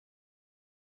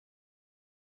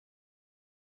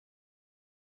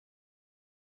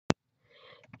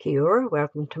Kia ora,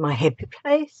 welcome to my happy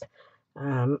place.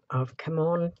 I've come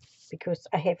on because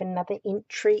I have another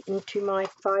entry into my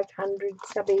 500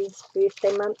 subbies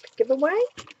birthday month giveaway,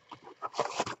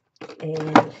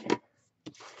 and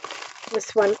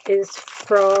this one is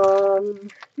from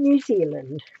New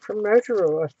Zealand, from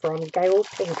Rotorua, from Gayle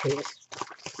Panckhurst.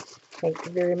 Thank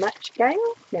you very much,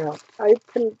 Gayle. Now I've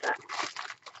opened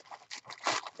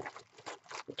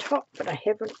the top, but I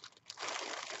haven't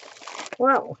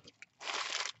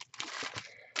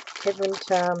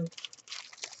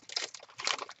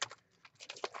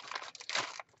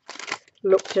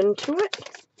looked into it.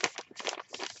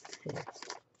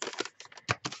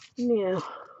 Now,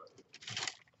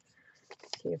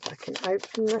 see if I can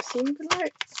open this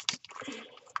envelope.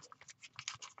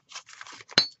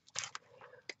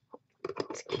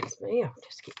 Excuse me, I'll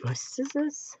just get my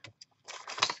scissors.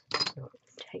 I'll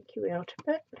take you out a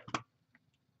bit.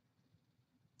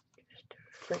 Just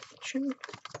a fraction.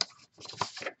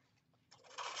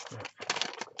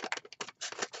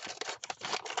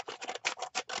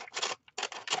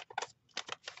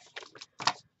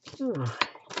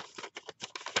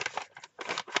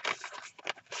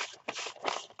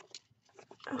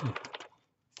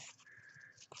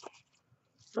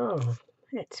 Oh,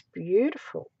 that's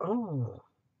beautiful. Oh,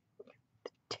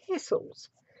 the tassels.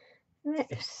 That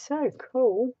is so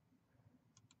cool.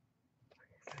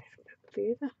 Go a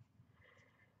bit further.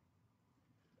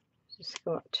 Just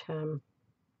got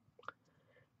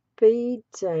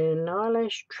beads and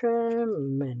eyelash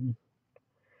trim and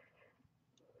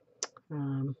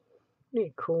what do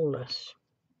you call this?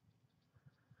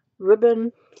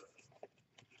 Ribbon.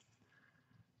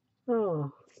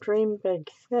 Oh, dream big.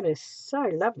 That is so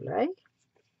lovely.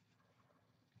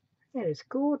 That is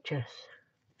gorgeous.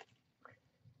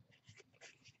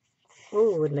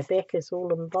 Oh, and the back is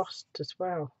all embossed as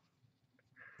well.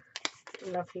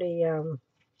 Lovely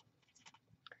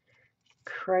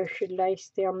crochet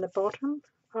lace down the bottom.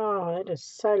 Oh, it is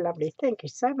so lovely. Thank you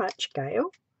so much,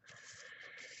 Gayle.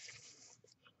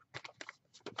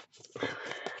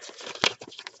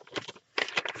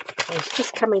 I was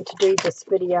just coming to do this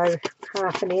video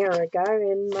half an hour ago,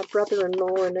 and my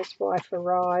brother-in-law and his wife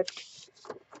arrived.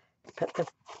 Put the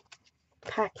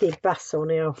parking bus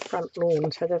on our front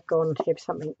lawn, so they've gone to have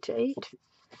something to eat.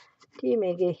 Dear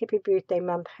Maggie, happy birthday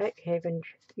month. Hope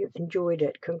you enjoyed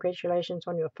it. Congratulations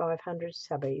on your 500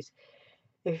 subbies.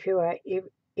 If you are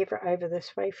ever over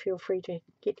this way, feel free to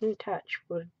get in touch.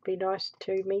 Would be nice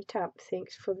to meet up.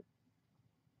 Thanks for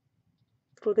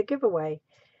the giveaway.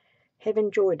 Have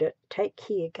enjoyed it. Take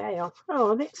care, Gayle.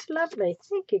 Oh, that's lovely.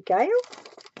 Thank you, Gayle.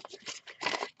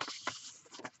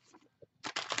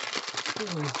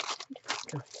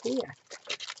 Here.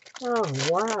 Oh,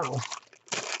 wow.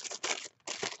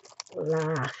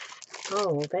 Laugh.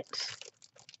 Oh, that's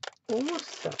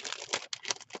awesome.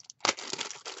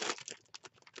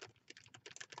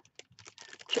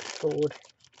 Chipboard.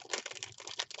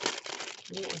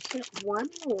 Is that one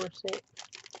or is that?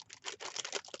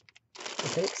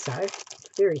 I think so.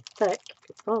 Very thick.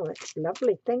 Oh, that's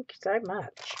lovely. Thank you so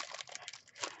much.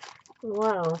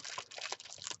 Wow.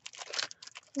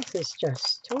 This is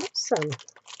just awesome.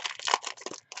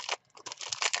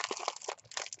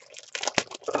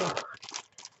 Oh,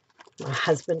 my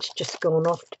husband's just gone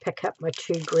off to pick up my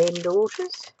two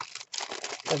granddaughters.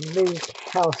 They've moved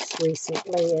house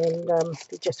recently, and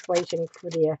they're just waiting for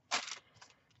their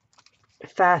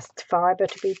fast fibre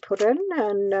to be put in,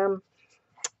 and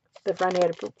they've run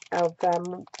out of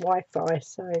Wi-Fi,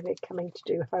 so they're coming to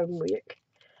do homework.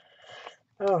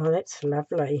 Oh, that's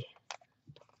lovely.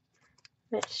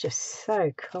 That's just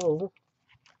so cool.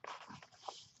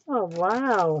 Oh,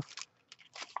 wow.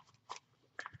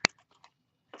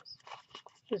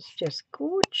 It's just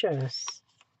gorgeous.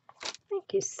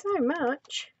 Thank you so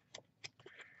much.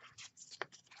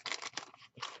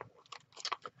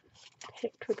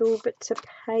 Packed with all bits of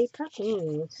paper.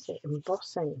 It's that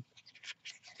embossing.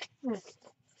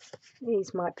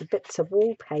 These might be bits of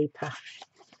wallpaper.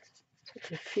 That's what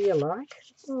they feel like.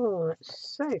 Oh,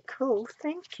 it's so cool.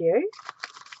 Thank you.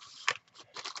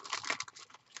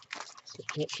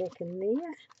 Stick that back in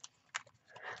there.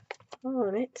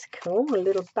 Oh, that's cool. A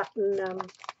little button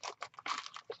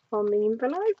on the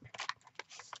envelope.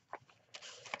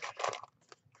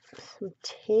 Some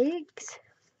tags.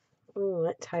 Oh,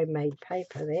 that's homemade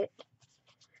paper, that.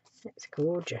 That's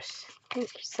gorgeous.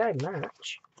 Thank you so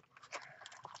much.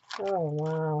 Oh,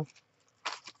 wow.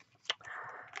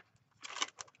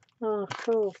 Oh,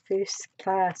 cool. First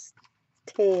class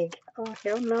tag. Oh,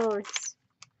 how nice.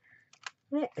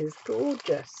 That is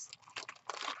gorgeous.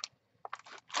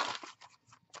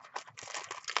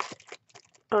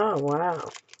 Oh, wow.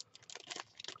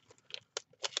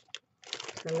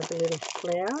 I love a little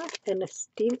flower and a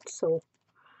stencil.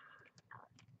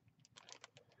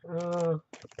 Oh,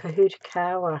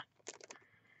 Kaha.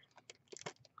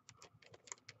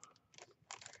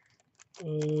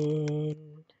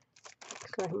 And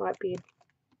looks like it might be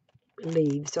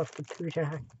leaves off the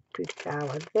Kaha.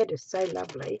 That is so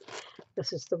lovely.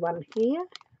 This is the one here.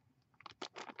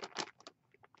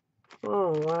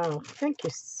 Oh wow, thank you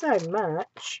so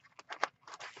much.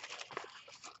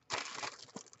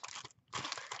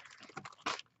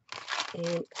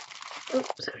 And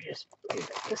oops, I'll just move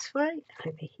it this way.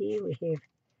 Over here we have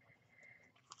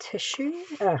tissue,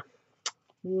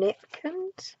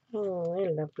 napkins. Oh,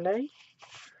 they're lovely.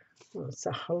 Oh, it's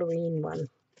a Halloween one.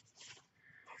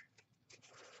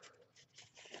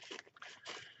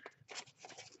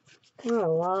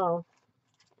 Oh wow,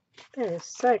 that is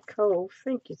so cool.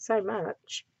 Thank you so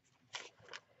much.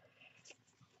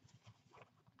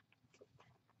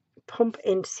 Pomp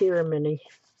and ceremony.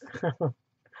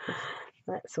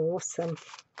 That's awesome.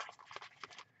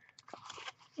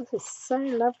 This is so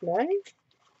lovely.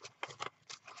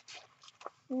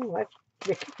 Oh, I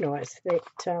recognise that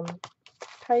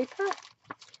paper.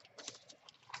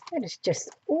 That is just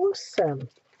awesome.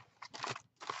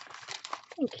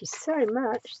 Thank you so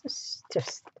much. This is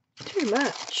just too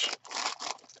much.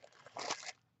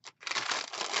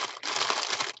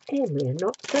 And we're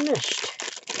not finished.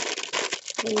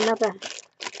 Another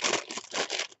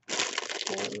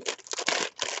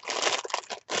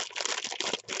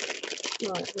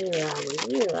right, where are we?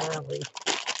 Where are we?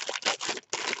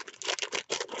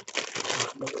 Oh,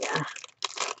 there we are.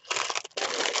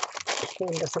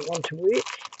 Pen doesn't want to work.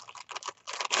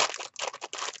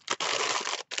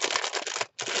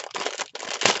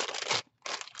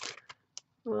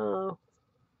 Oh,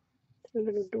 a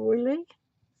little doily.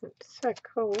 It's so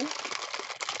cool.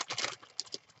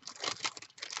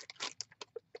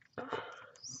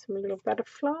 Some little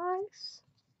butterflies.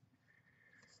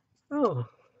 Oh,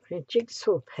 a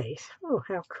jigsaw piece. Oh,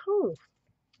 how cool.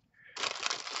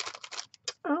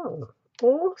 Oh,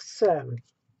 awesome.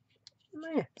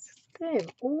 Yes, they're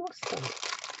awesome.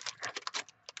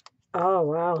 Oh,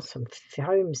 wow, some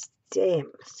foam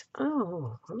stamps.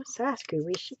 Oh, I must ask you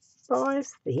where she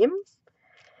buys them.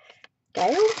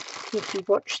 Gayle, if you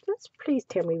watch this, please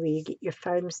tell me where you get your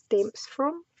foam stamps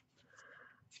from.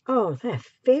 Oh, they're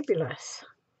fabulous.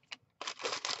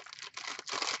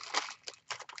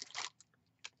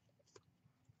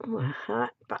 Oh, a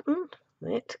heart button.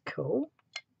 That's cool.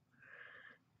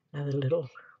 Another little,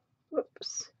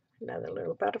 whoops, another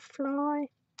little butterfly.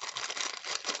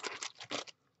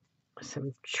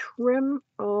 Some trim.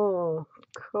 Oh,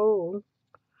 cool.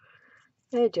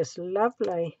 They're just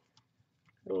lovely.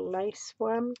 Little lace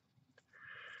one.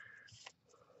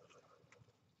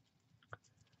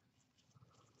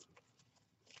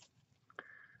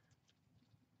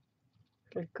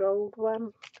 The gold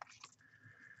one.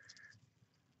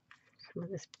 Some of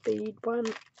this bead one.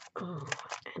 Oh,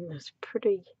 and this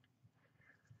pretty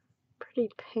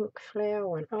pink flower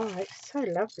one. Oh, it's so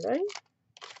lovely.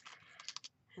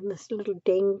 And this little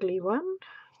dangly one.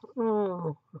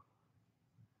 Oh,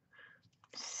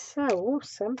 so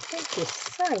awesome. Thank you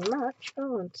so much.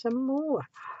 Oh, and some more.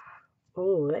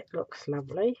 Oh, that looks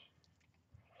lovely.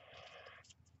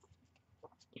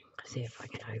 See if I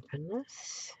can open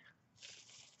this.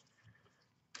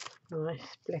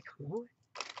 Nice black and white.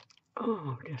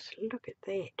 Oh, just look at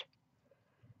that.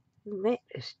 That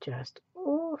is just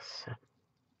awesome.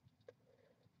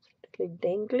 Little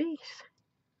danglies.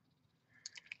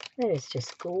 That is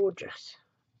just gorgeous.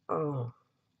 Oh,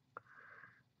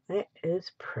 that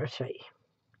is pretty.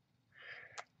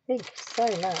 Thank you so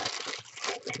much.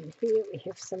 And here we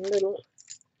have some little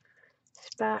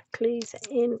sparklies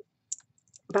and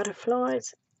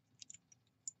butterflies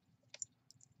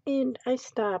and a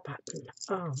star button.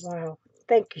 Oh wow,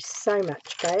 thank you so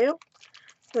much, Gayle.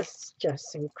 This is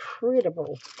just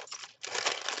incredible. I'm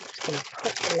just going to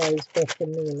put the loaves back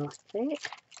in there like that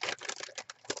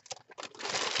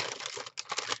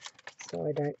so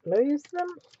I don't lose them.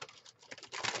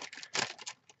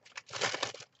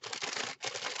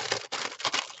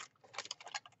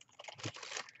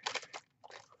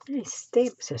 These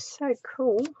stamps are so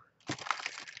cool. I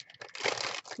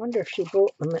wonder if she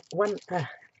bought them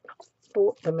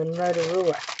in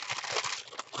Rotorua.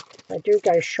 I do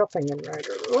go shopping in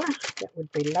Rotorua. That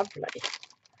would be lovely.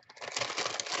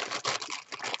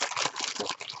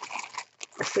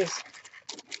 This is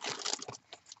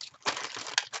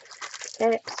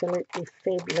absolutely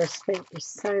fabulous. Thank you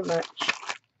so much.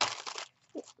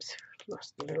 Oops,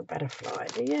 lost a little butterfly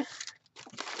there.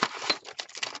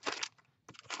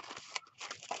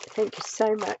 Thank you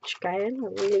so much, Gayle.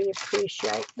 I really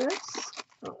appreciate this.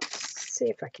 I'll see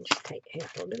if I can just take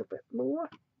out a little bit more.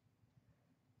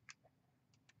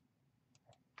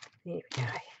 There we go.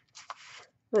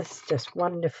 This is just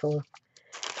wonderful.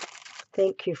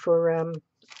 Thank you for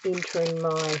entering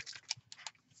my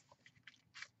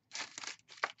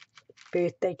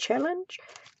birthday challenge.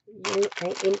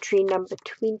 Entry number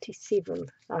 27.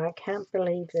 I can't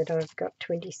believe that I've got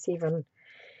 27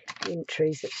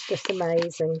 entries. It's just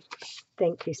amazing.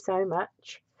 Thank you so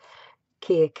much.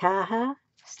 Kia kaha,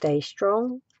 stay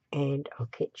strong, and I'll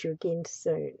catch you again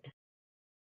soon.